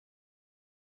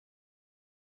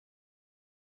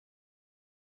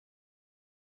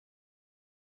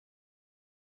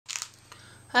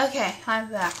Okay,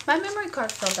 I'm back. My memory card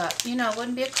filled up. You know, it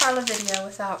wouldn't be a Carla video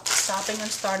without stopping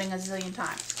and starting a zillion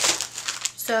times.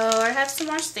 So I have some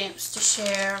more stamps to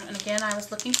share. And again, I was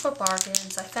looking for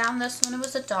bargains. I found this one. It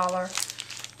was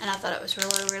 $1. And I thought it was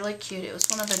really, really cute. It was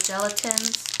one of the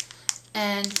gelatins.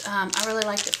 And I really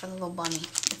liked it for the little bunny.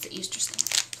 It's an Easter stamp.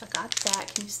 So I got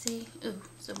that. Can you see? Ooh,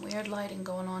 some weird lighting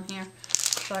going on here.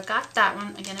 So I got that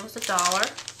one. Again, it was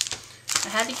 $1. I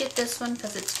had to get this one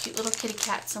because it's cute little kitty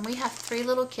cats. And we have 3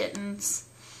 little kittens.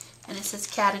 And it says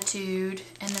Catitude.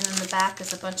 And then in the back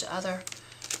is a bunch of other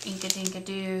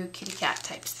Inka-Dinka-Doo kitty cat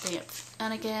type stamps.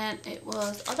 And again, it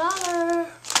was $1. I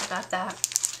got that.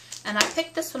 And I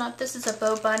picked this one up. This is a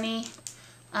Bo Bunny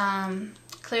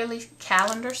clearly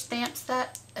calendar stamp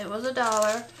set. It was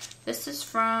 $1. This is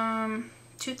from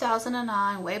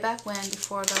 2009, way back when,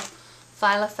 before the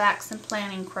Filofax and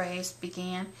planning craze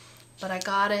began. But I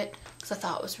got it because I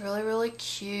thought it was really, really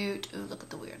cute. Ooh, look at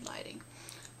the weird lighting.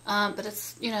 But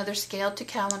it's, you know, they're scaled to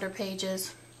calendar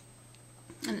pages.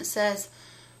 And it says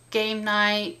game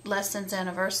night, lessons,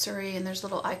 anniversary, and there's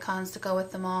little icons to go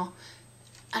with them all.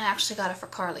 I actually got it for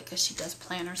Carly because she does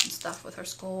planners and stuff with her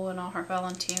school and all her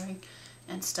volunteering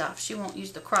and stuff. She won't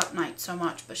use the crop night so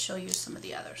much, but she'll use some of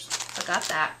the others. So I got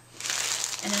that.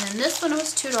 And then this one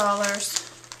was $2.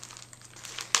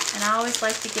 And I always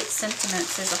like to get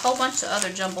sentiments. There's a whole bunch of other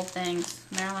jumbled things.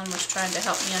 Marilyn was trying to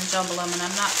help me unjumble them, and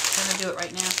I'm not going to do it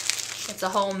right now. It's a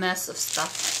whole mess of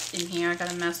stuff in here I got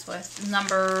to mess with.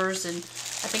 Numbers, and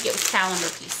I think it was calendar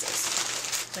pieces.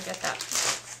 So I got that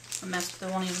a mess.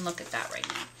 I won't even look at that right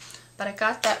now. But I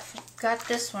got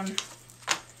this one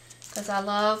because I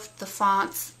love the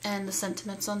fonts and the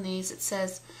sentiments on these. It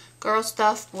says girl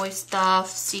stuff, boy stuff,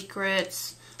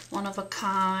 secrets, one of a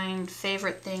kind,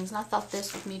 favorite things. And I thought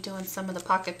this, with me doing some of the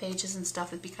pocket pages and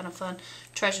stuff, would be kind of fun.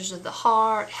 Treasures of the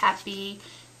heart, happy,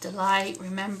 delight,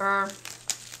 remember,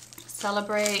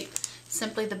 celebrate,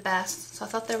 simply the best. So I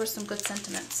thought there were some good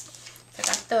sentiments. I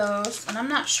got those, and I'm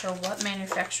not sure what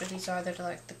manufacturer these are. They're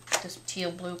like this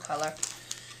teal blue color.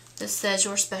 This says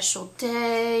your special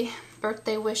day,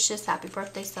 birthday wishes, happy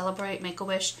birthday, celebrate, make a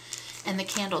wish, and the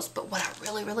candles. But what I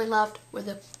really, really loved were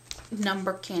the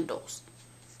number candles.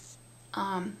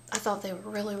 I thought they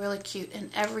were really, really cute.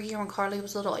 And every year when Carly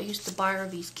was little, I used to buy her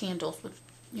these candles with,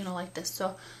 you know, like this.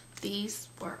 So these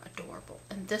were adorable.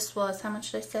 And this was, how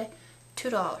much did I say?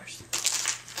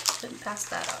 $2. Couldn't pass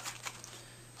that up.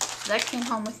 So that came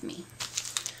home with me.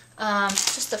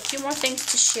 Just a few more things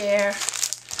to share.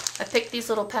 I picked these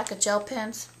little pack of gel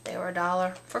pens. They were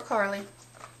 $1 for Carly.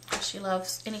 She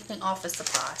loves anything office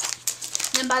supplies.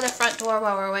 Then by the front door,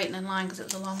 while we were waiting in line, because it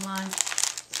was a long line,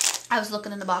 I was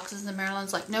looking in the boxes, and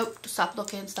Marilyn's like, nope, stop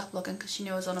looking, because she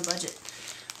knew I was on a budget.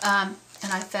 And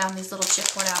I found these little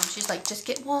chipboard albums. She's like, just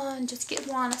get one, just get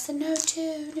one. I said, no,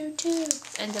 two, no, two.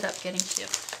 Ended up getting 2.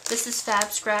 This is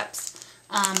Fab Scraps.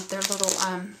 They're little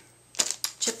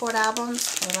chipboard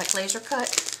albums. They're like laser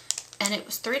cut. And it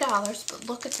was $3, but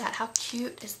look at that. How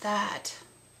cute is that?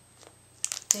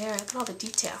 There, look at all the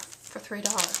detail for $3.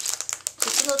 So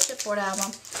it's a little chipboard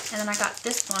album. And then I got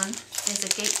this one. It's a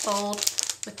gatefold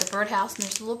with the birdhouse, and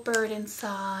there's a little bird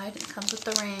inside. It comes with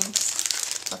the rings.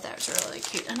 Thought that was really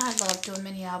cute. And I love doing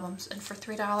mini albums. And for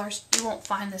 $3, you won't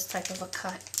find this type of a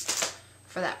cut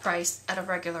for that price at a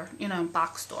regular, you know,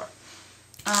 box store.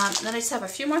 Then I just have a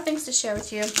few more things to share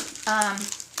with you. I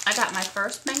got my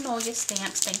first Magnolia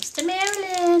stamps thanks to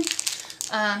Marilyn.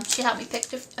 She helped me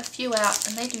pick a few out,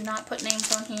 and they do not put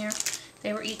names on here.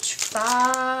 They were each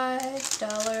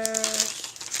 $5.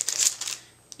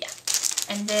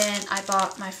 And then I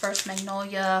bought my first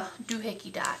Magnolia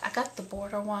doohickey die. I got the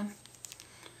border one.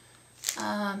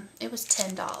 It was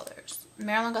 $10.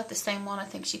 Marilyn got the same one. I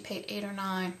think she paid $8 or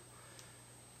 $9.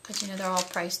 Because, you know, they're all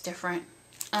priced different.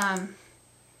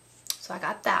 So I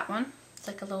got that one. It's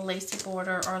like a little lacy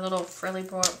border or a little frilly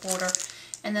border.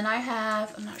 And then I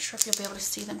have, I'm not sure if you'll be able to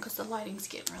see them because the lighting's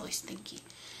getting really stinky.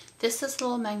 This is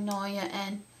little Magnolia,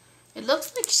 and it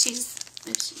looks like she's,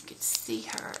 if you could see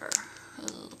her.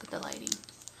 Oh, look at the lighting.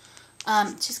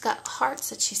 She's got hearts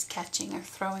that she's catching or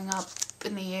throwing up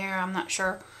in the air. I'm not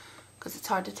sure because it's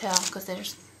hard to tell because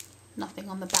there's nothing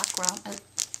on the background, on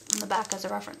the back as a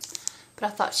reference. But I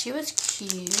thought she was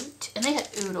cute. And they had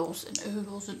oodles and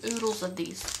oodles and oodles of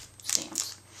these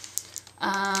stamps.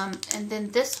 And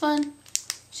then this one,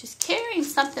 she's carrying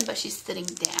something, but she's sitting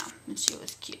down, and she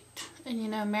was cute. And you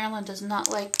know, Marilyn does not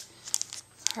like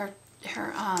her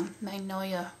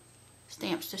Magnolia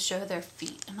stamps to show their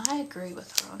feet, and I agree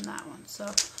with her on that one. So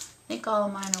I think all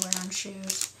of mine are wearing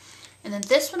shoes. And then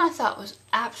this one I thought was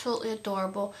absolutely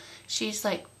adorable. She's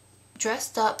like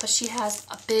dressed up, but she has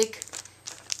a big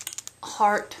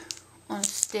heart on a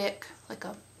stick, like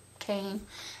a cane.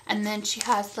 And then she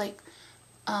has like,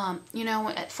 you know,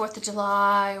 at 4th of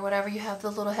July or whatever, you have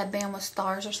the little headband with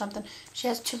stars or something. She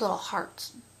has 2 little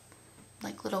hearts,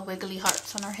 like little wiggly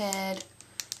hearts on her head.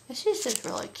 And she's just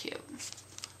really cute.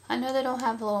 I know they don't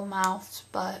have little mouths,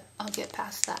 but I'll get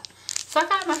past that. So I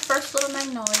got my first little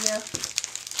magnolia.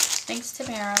 Thanks to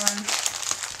Marilyn,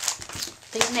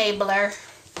 the enabler.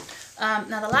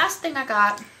 Now the last thing I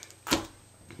got,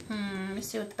 let me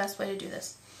see what the best way to do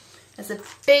this. Is a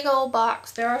big old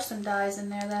box. There are some dies in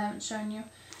there that I haven't shown you.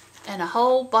 And a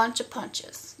whole bunch of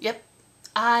punches. Yep,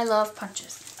 I love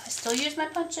punches. I still use my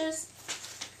punches.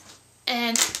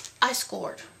 And I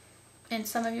scored. And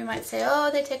some of you might say,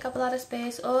 oh, they take up a lot of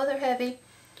space. Oh, they're heavy.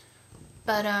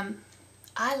 But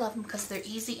I love them because they're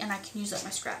easy and I can use up my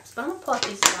scraps. But I'm going to pull out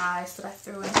these dies that I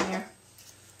threw in here.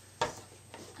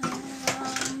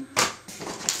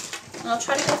 And I'll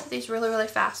try to go through these really, really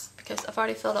fast because I've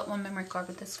already filled up one memory card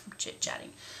with this from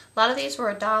chit-chatting. A lot of these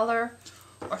were $1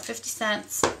 or 50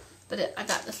 cents. But I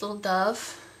got this little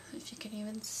dove. If you can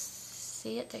even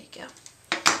see it. There you go.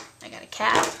 I got a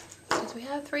cat because we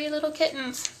have 3 little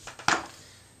kittens.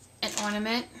 An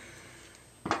ornament,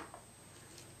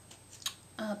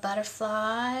 a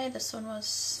butterfly. This one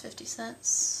was 50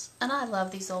 cents. And I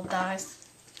love these old dies.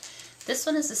 This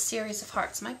one is a series of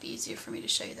hearts. Might be easier for me to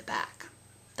show you the back.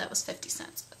 That was 50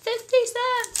 cents. 50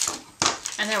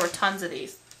 cents! And there were tons of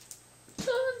these.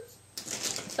 Tons.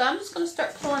 So I'm just going to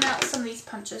start pulling out some of these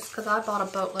punches because I bought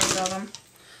a boatload of them.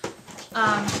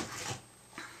 I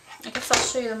guess I'll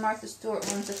show you the Martha Stewart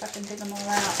ones if I can dig them all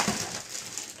out.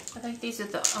 I think these are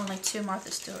the only 2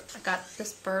 Martha Stewart. I got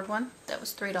this bird one. That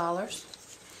was $3.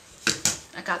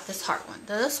 I got this heart one.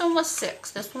 This one was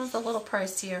 $6. This one was a little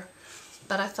pricier.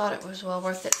 But I thought it was well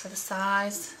worth it for the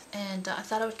size. And I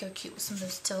thought it would go cute with some of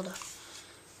those Tilda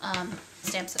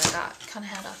stamps that I got. Kind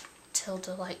of had a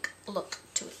Tilda-like look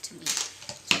to it to me.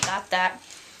 So I got that.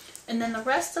 And then the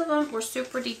rest of them were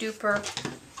super duper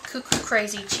cuckoo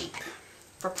crazy cheap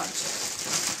for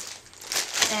punches.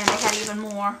 And they had even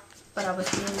more. But I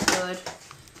was really good.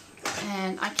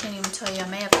 And I can't even tell you, I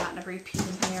may have gotten a repeat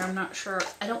in here. I'm not sure.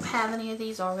 I don't have any of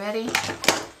these already.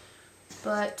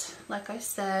 But, like I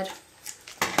said,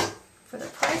 for the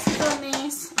prices on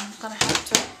these, I'm going to have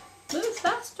to move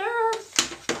faster.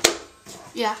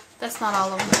 Yeah, that's not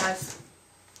all of them, guys.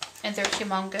 And they're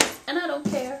humongous. And I don't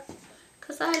care.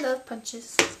 Because I love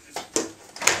punches.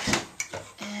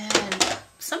 And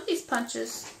some of these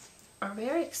punches are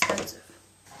very expensive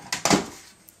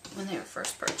when they were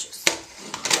first purchased.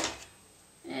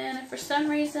 And if for some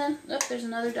reason, look, there's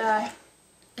another die.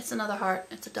 It's another heart.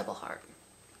 It's a double heart.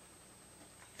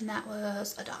 And that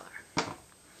was $1.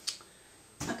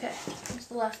 Okay, here's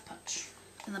the last punch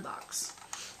in the box.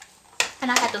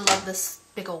 And I had to lug this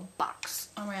big old box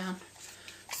around.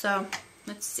 So,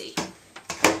 let's see.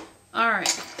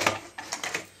 Alright.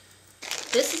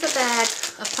 This is a bag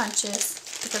of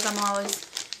punches because I'm always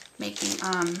making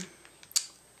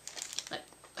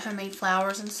homemade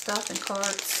flowers and stuff and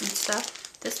cards and stuff.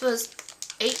 This was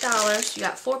 $8. You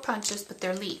got 4 punches, but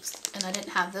they're leaves. And I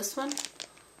didn't have this one.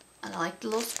 And I like the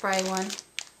little spray one.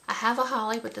 I have a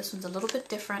holly, but this one's a little bit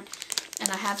different.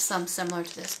 And I have some similar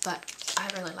to this, but I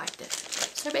really liked it.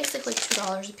 So they're basically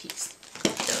 $2 a piece.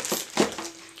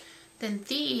 Then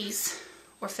these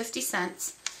were 50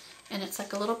 cents. And it's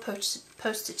like a little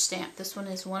postage stamp. This one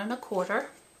is 1 1/4.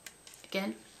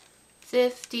 Again,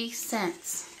 50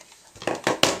 cents.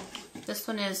 This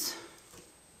one is,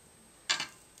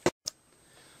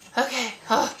 okay,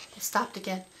 oh, it stopped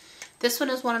again. This one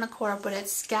is 1 1/4, but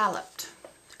it's scalloped.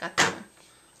 Got that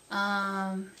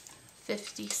one.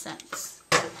 50 cents.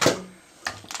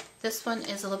 This one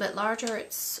is a little bit larger.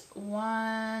 It's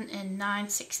 1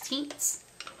 9/16.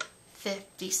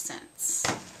 50 cents.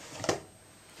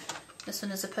 This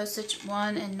one is a postage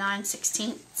 1 9/16.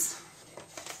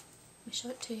 Let me show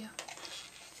it to you.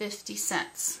 50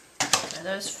 cents. So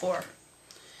those 4.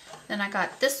 Then I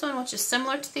got this one, which is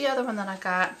similar to the other one that I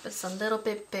got, but it's a little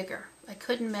bit bigger. I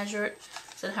couldn't measure it,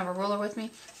 so I didn't have a ruler with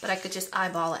me, but I could just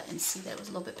eyeball it and see that it was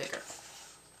a little bit bigger.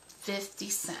 50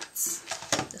 cents.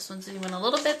 This one's even a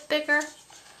little bit bigger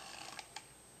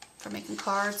for making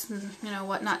cards and, you know,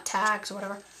 whatnot, tags or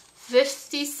whatever.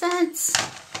 50 cents.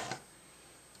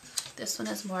 This one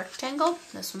is more rectangle.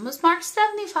 This one was marked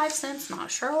 75 cents. Not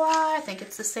sure why. I think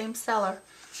it's the same seller.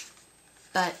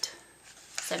 But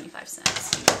 75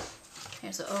 cents.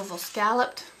 Here's an oval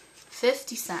scalloped.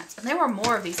 50 cents. And there were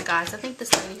more of these guys. I think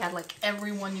this lady had like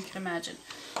every one you can imagine.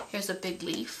 Here's a big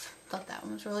leaf. Thought that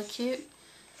one was really cute.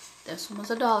 This one was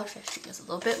 $1.50. It's a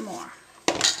little bit more.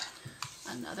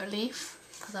 Another leaf.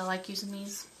 Because I like using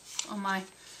these on my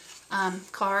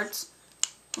cards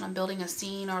when I'm building a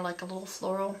scene or like a little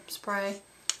floral spray.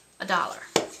 $1.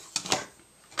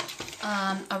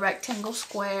 A rectangle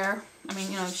square,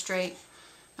 straight,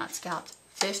 not scalloped,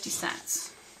 50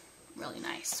 cents. Really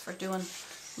nice for doing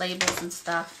labels and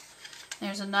stuff.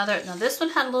 There's another, now this one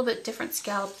had a little bit different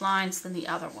scalloped lines than the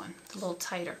other one, a little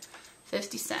tighter,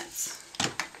 50 cents.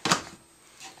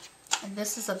 And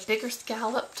this is a bigger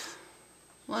scalloped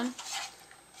one,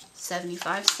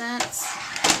 75 cents.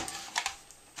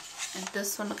 And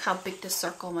this one, look how big this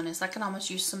circle one is. I can almost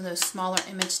use some of those smaller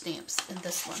image stamps in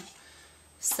this one.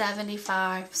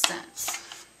 75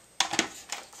 cents.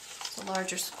 It's a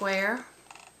larger square,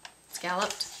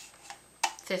 scalloped,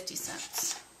 50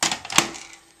 cents.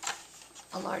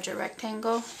 A larger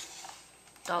rectangle,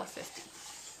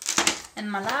 $1.50.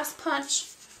 And my last punch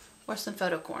were some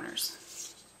photo corners.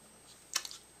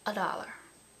 $1.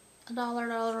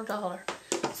 $1.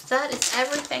 So that is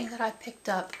everything that I picked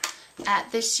up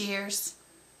at this year's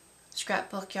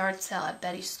scrapbook yard sale at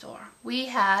Betty's store. We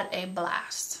had a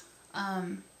blast.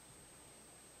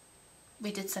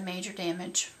 We did some major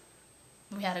damage.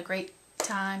 We had a great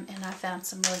time, and I found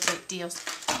some really great deals.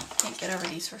 Can't get over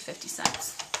these for 50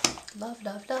 cents. Love,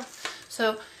 love, love.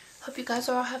 So, hope you guys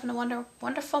are all having a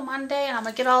wonderful Monday, and I'm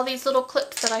going to get all these little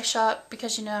clips that I shot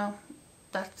because,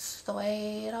 that's the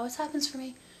way it always happens for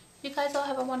me. You guys all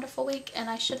have a wonderful week, and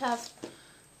I should have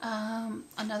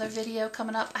another video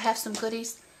coming up. I have some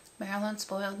goodies. Marilyn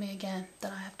spoiled me again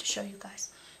that I have to show you guys.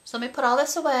 So let me put all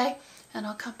this away, and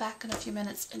I'll come back in a few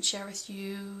minutes and share with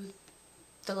you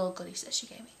the little goodies that she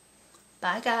gave me.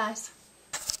 Bye, guys.